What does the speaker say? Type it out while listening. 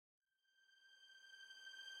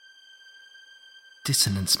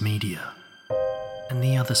Dissonance Media and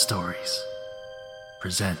the Other Stories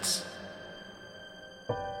presents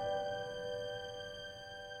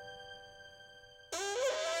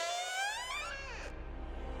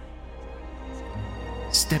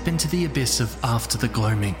Step into the abyss of After the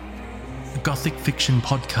Gloaming, a gothic fiction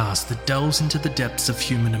podcast that delves into the depths of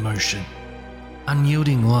human emotion.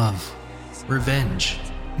 Unyielding love, revenge,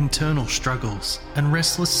 internal struggles, and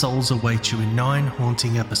restless souls await you in 9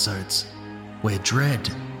 haunting episodes, where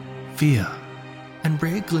dread, fear, and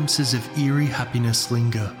rare glimpses of eerie happiness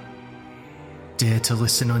linger. Dare to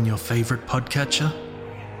listen on your favourite podcatcher?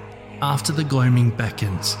 After the Gloaming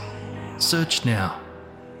beckons. Search now,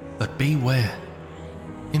 but beware.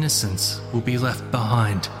 Innocence will be left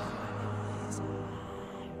behind.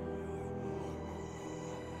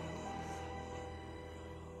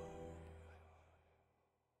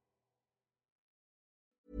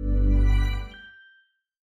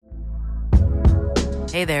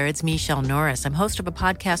 Hey there, it's Michelle Norris. I'm host of a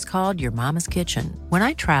podcast called Your Mama's Kitchen. When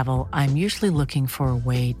I travel, I'm usually looking for a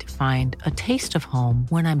way to find a taste of home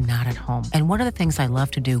when I'm not at home. And one of the things I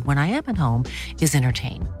love to do when I am at home is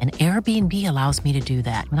entertain. And Airbnb allows me to do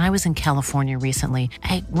that. When I was in California recently,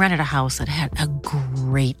 I rented a house that had a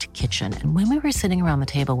great kitchen. And when we were sitting around the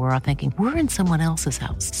table, we were all thinking, we're in someone else's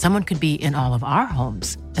house. Someone could be in all of our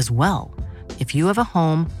homes as well. If you have a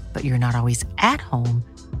home, but you're not always at home,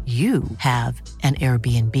 you have an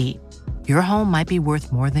Airbnb. Your home might be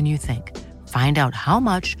worth more than you think. Find out how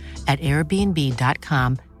much at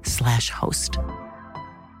airbnb.com/host.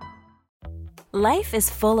 Life is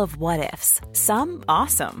full of what-ifs. Some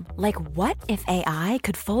awesome, like what if AI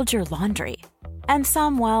could fold your laundry? And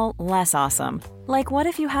some, well, less awesome, like what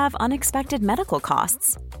if you have unexpected medical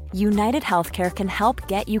costs? United Healthcare can help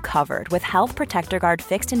get you covered with Health Protector Guard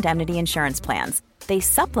fixed indemnity insurance plans. They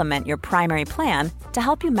supplement your primary plan to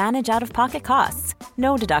help you manage out-of-pocket costs.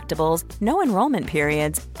 No deductibles, no enrollment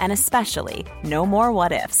periods, and especially no more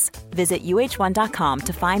what-ifs. Visit uh1.com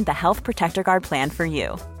to find the Health Protector Guard plan for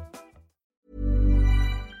you.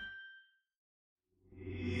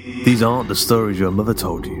 These aren't the stories your mother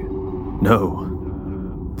told you. No,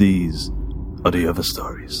 these are the other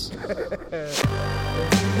stories.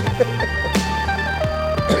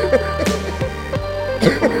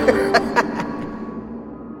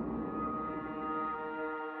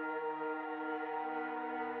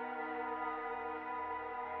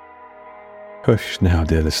 Hush now,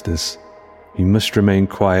 dear listeners. You must remain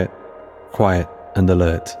quiet and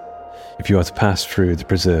alert if you are to pass through the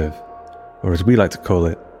preserve, or as we like to call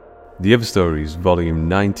it, The Other Stories, Volume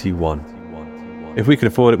 91. If we could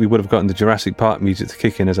afford it, we would have gotten the Jurassic Park music to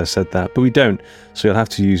kick in as I said that, but we don't, so you'll have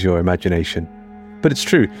to use your imagination. But it's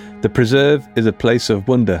true, the preserve is a place of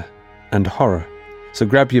wonder and horror. So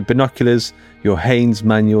grab your binoculars, your Haynes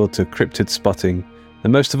manual to cryptid spotting,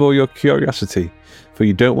 and most of all your curiosity, for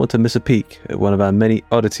you don't want to miss a peek at one of our many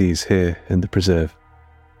oddities here in the preserve.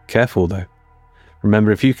 Careful though.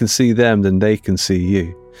 Remember, if you can see them, then they can see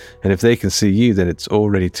you. And if they can see you, then it's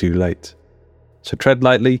already too late. So tread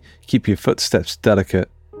lightly, keep your footsteps delicate,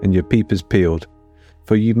 and your peepers peeled,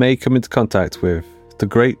 for you may come into contact with the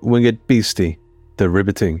great winged beastie, the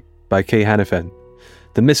Ribbiting, by Kay Hanifen,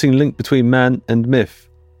 the missing link between man and myth,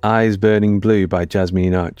 Eyes Burning Blue by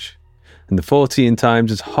Jasmine Arch, and the 14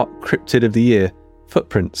 times as hot cryptid of the year,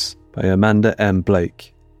 Footprints by Amanda M.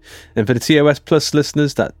 Blake. And for the TOS Plus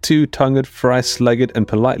listeners, that two-tongued, thrice-legged and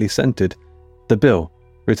politely scented, The Bill,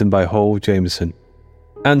 written by Hall Jameson.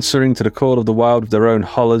 Answering to the call of the wild with their own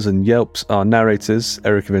hollers and yelps are narrators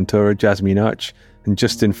Erica Ventura, Jasmine Arch, and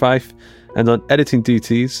Justin Fife, and on editing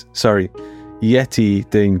duties,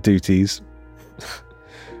 Yeti-ding duties,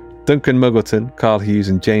 Duncan Muggleton, Carl Hughes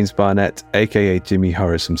and James Barnett, aka Jimmy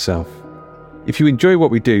Horace himself. If you enjoy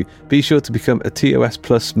what we do, be sure to become a TOS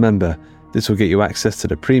Plus member. This will get you access to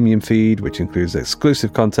the premium feed, which includes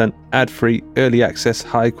exclusive content, ad-free, early access,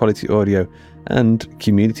 high-quality audio, and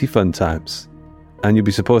community fun times. And you'll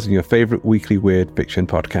be supporting your favourite weekly weird fiction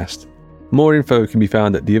podcast. More info can be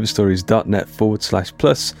found at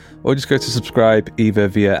theotherstories.net/plus, or just go to subscribe either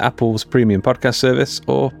via Apple's premium podcast service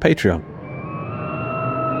or Patreon.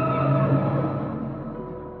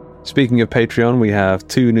 Speaking of Patreon, we have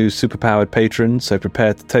 2 new superpowered patrons, so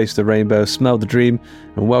prepare to taste the rainbow, smell the dream,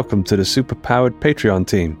 and welcome to the superpowered Patreon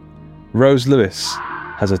team. Rose Lewis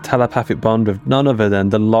has a telepathic bond with none other than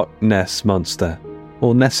the Loch Ness Monster,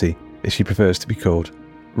 or Nessie, as she prefers to be called.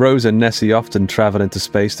 Rose and Nessie often travel into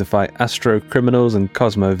space to fight astro criminals and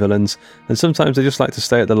cosmo villains, and sometimes they just like to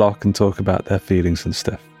stay at the loch and talk about their feelings and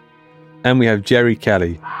stuff. And we have Jerry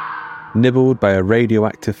Kelly, nibbled by a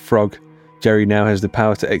radioactive frog, Jerry now has the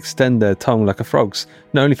power to extend their tongue like a frog's,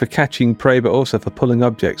 not only for catching prey but also for pulling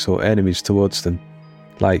objects or enemies towards them,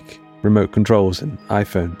 like remote controls and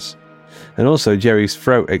iPhones. And also Jerry's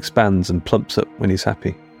throat expands and plumps up when he's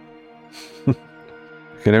happy. I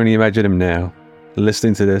can only imagine him now,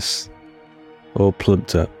 listening to this, all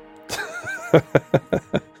plumped up.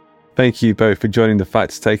 Thank you both for joining the fight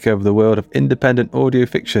to take over the world of independent audio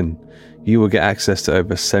fiction. You will get access to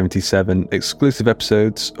over 77 exclusive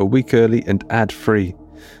episodes a week early and ad-free.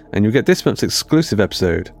 And you'll get this month's exclusive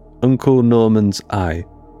episode, Uncle Norman's Eye.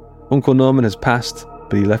 Uncle Norman has passed,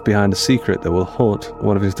 but he left behind a secret that will haunt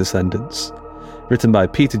one of his descendants. Written by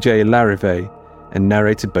Peter J. Larrivee and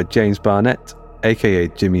narrated by James Barnett, aka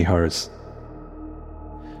Jimmy Horrors.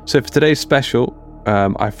 So for today's special,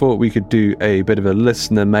 I thought we could do a bit of a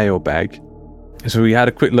listener mailbag. So we had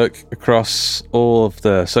a quick look across all of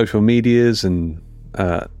the social medias and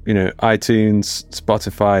iTunes,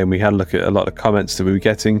 Spotify, and we had a look at a lot of comments that we were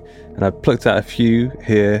getting, and I plucked out a few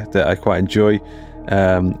here that I quite enjoy.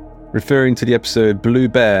 Referring to the episode Blue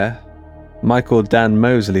Bear, Michael Dan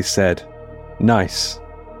Mosley said, "Nice,"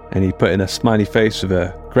 and he put in a smiley face with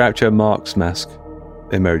a Groucho Marx mask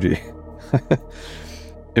emoji.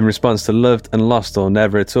 In response to Loved and Lost or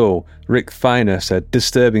Never at All, Rick Feiner said,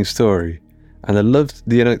 "Disturbing story," and I loved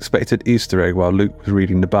the unexpected Easter egg while Luke was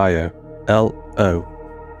reading the bio. L-O.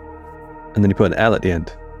 And then he put an L at the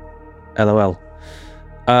end. LOL.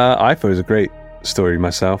 I thought it was a great story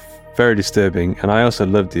myself. Very disturbing, and I also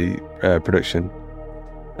loved the production.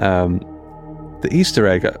 The Easter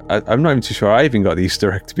egg, I'm not even too sure I even got the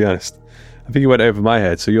Easter egg, to be honest. I think it went over my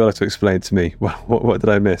head, so you'll have to explain it to me. What did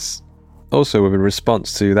I miss? Also, in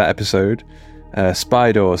response to that episode,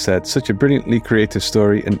 Spydor said, "Such a brilliantly creative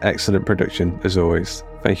story and excellent production, as always."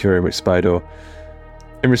 Thank you very much, Spydor.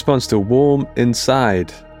 In response to Warm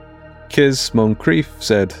Inside, Kiz Moncrief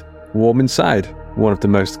said, "Warm Inside, one of the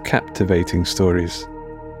most captivating stories."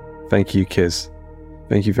 Thank you, Kiz.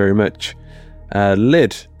 Thank you very much.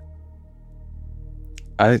 Lid.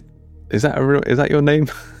 Is that your name?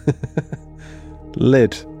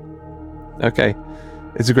 Lid. Okay.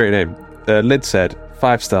 It's a great name. Lid said,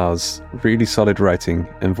 5 stars, really solid writing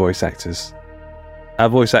and voice actors. Our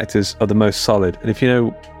voice actors are the most solid. And if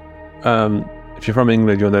you're from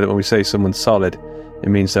England, you'll know that when we say someone's solid, it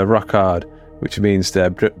means they're rock hard, which means they're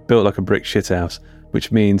built like a brick shithouse,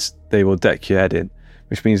 which means they will deck your head in,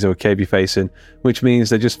 which means they will cave you face in, which means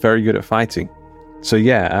they're just very good at fighting. So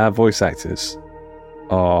yeah, our voice actors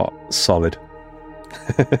are solid.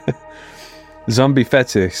 Zombie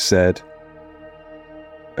Fetish said,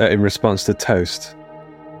 in response to Toast,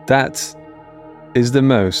 "That is the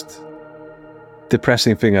most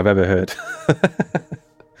depressing thing I've ever heard."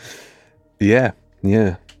 Yeah.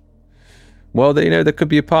 Well, there could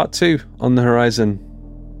be a part 2 on the horizon.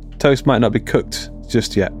 Toast might not be cooked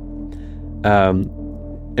just yet.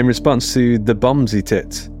 In response to the Bombsy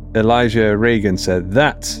Tit, Elijah Reagan said,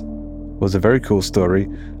 "That was a very cool story.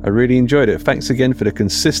 I really enjoyed it. Thanks again for the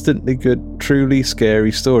consistently good, truly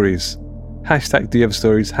scary stories. Hashtag do you have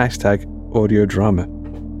stories? Hashtag audio drama."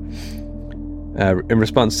 In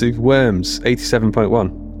response to Worms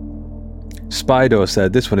 87.1, Spydor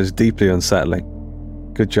said, "This one is deeply unsettling.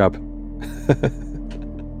 Good job."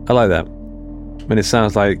 I like that. When it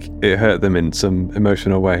sounds like it hurt them in some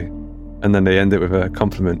emotional way, and then they end it with a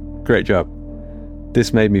compliment. Great job.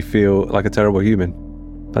 This made me feel like a terrible human.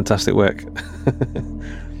 Fantastic work.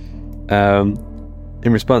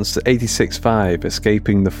 In response to 86.5,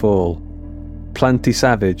 Escaping the Fall, Planty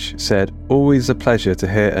Savage said, "Always a pleasure to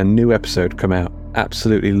hear a new episode come out.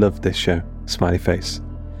 Absolutely loved this show." Smiley face.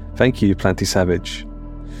 Thank you, Planty Savage.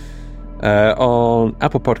 On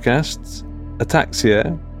Apple Podcasts,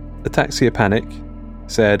 Ataxia Panic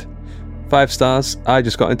said, 5 stars. I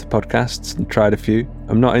just got into podcasts and tried a few.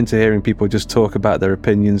 I'm not into hearing people just talk about their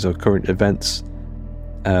opinions or current events.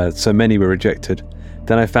 So many were rejected.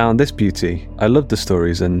 Then I found this beauty. I love the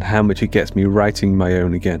stories and how much it gets me writing my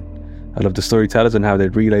own again. I love the storytellers and how they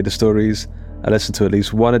relay the stories. I listen to at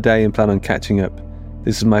least one a day and plan on catching up.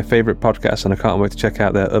 This is my favourite podcast and I can't wait to check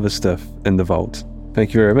out their other stuff in the vault.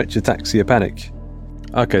 Thank you very much, Ataxia Panic.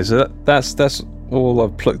 Okay, so that's all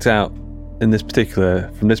I've plucked out from this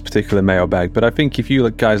particular mailbag. But I think if you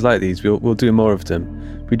guys like these, we'll do more of them.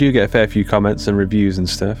 We do get a fair few comments and reviews and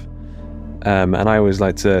stuff, and I always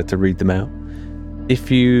like to read them out.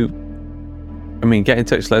 If you, get in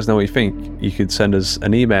touch, let us know what you think. You could send us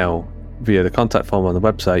an email via the contact form on the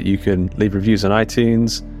website. You can leave reviews on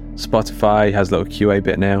iTunes. Spotify has a little QA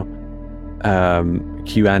bit now,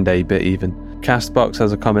 Q&A bit even. Castbox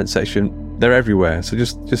has a comment section. They're everywhere, so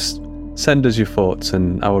just send us your thoughts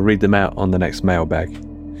and I will read them out on the next mailbag.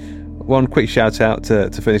 One quick shout out to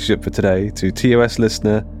finish up for today to TOS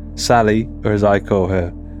listener Sally, or as I call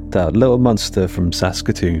her, that little monster from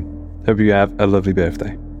Saskatoon. Hope you have a lovely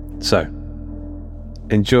birthday. So,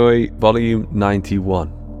 enjoy volume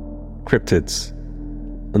 91, Cryptids.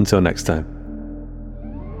 Until next time.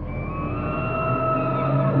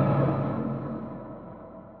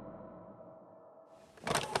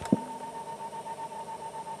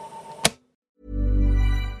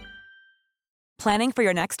 Planning for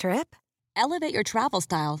your next trip? Elevate your travel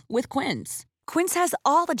style with Quince. Quince has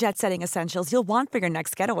all the jet-setting essentials you'll want for your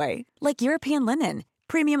next getaway, like European linen,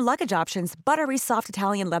 premium luggage options, buttery soft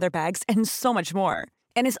Italian leather bags, and so much more.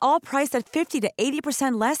 And is all priced at 50 to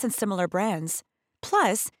 80% less than similar brands.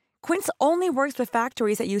 Plus, Quince only works with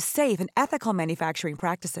factories that use safe and ethical manufacturing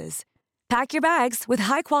practices. Pack your bags with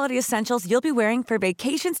high-quality essentials you'll be wearing for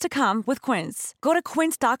vacations to come with Quince. Go to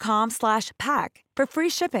quince.com/pack for free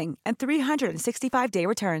shipping and 365-day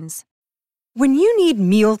returns. When you need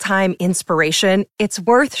mealtime inspiration, it's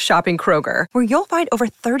worth shopping Kroger, where you'll find over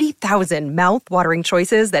 30,000 mouth-watering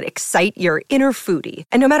choices that excite your inner foodie.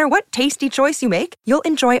 And no matter what tasty choice you make, you'll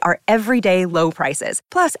enjoy our everyday low prices,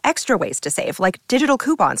 plus extra ways to save, like digital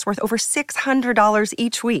coupons worth over $600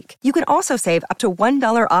 each week. You can also save up to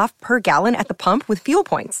 $1 off per gallon at the pump with fuel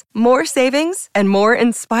points. More savings and more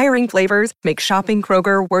inspiring flavors make shopping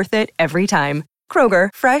Kroger worth it every time. Kroger,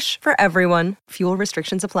 fresh for everyone. Fuel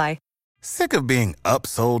restrictions apply. Sick of being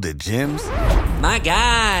upsold at gyms? My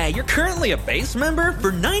guy, you're currently a base member?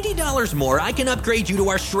 For $90 more, I can upgrade you to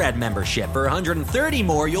our Shred membership. For $130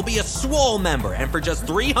 more, you'll be a Swole member. And for just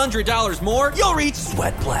 $300 more, you'll reach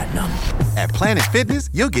Sweat Platinum. At Planet Fitness,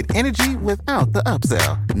 you'll get energy without the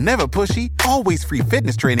upsell. Never pushy, always free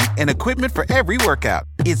fitness training and equipment for every workout.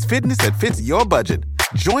 It's fitness that fits your budget.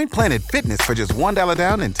 Join Planet Fitness for just $1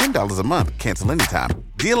 down and $10 a month. Cancel anytime.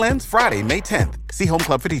 Deal ends Friday, May 10th. See Home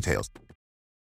Club for details.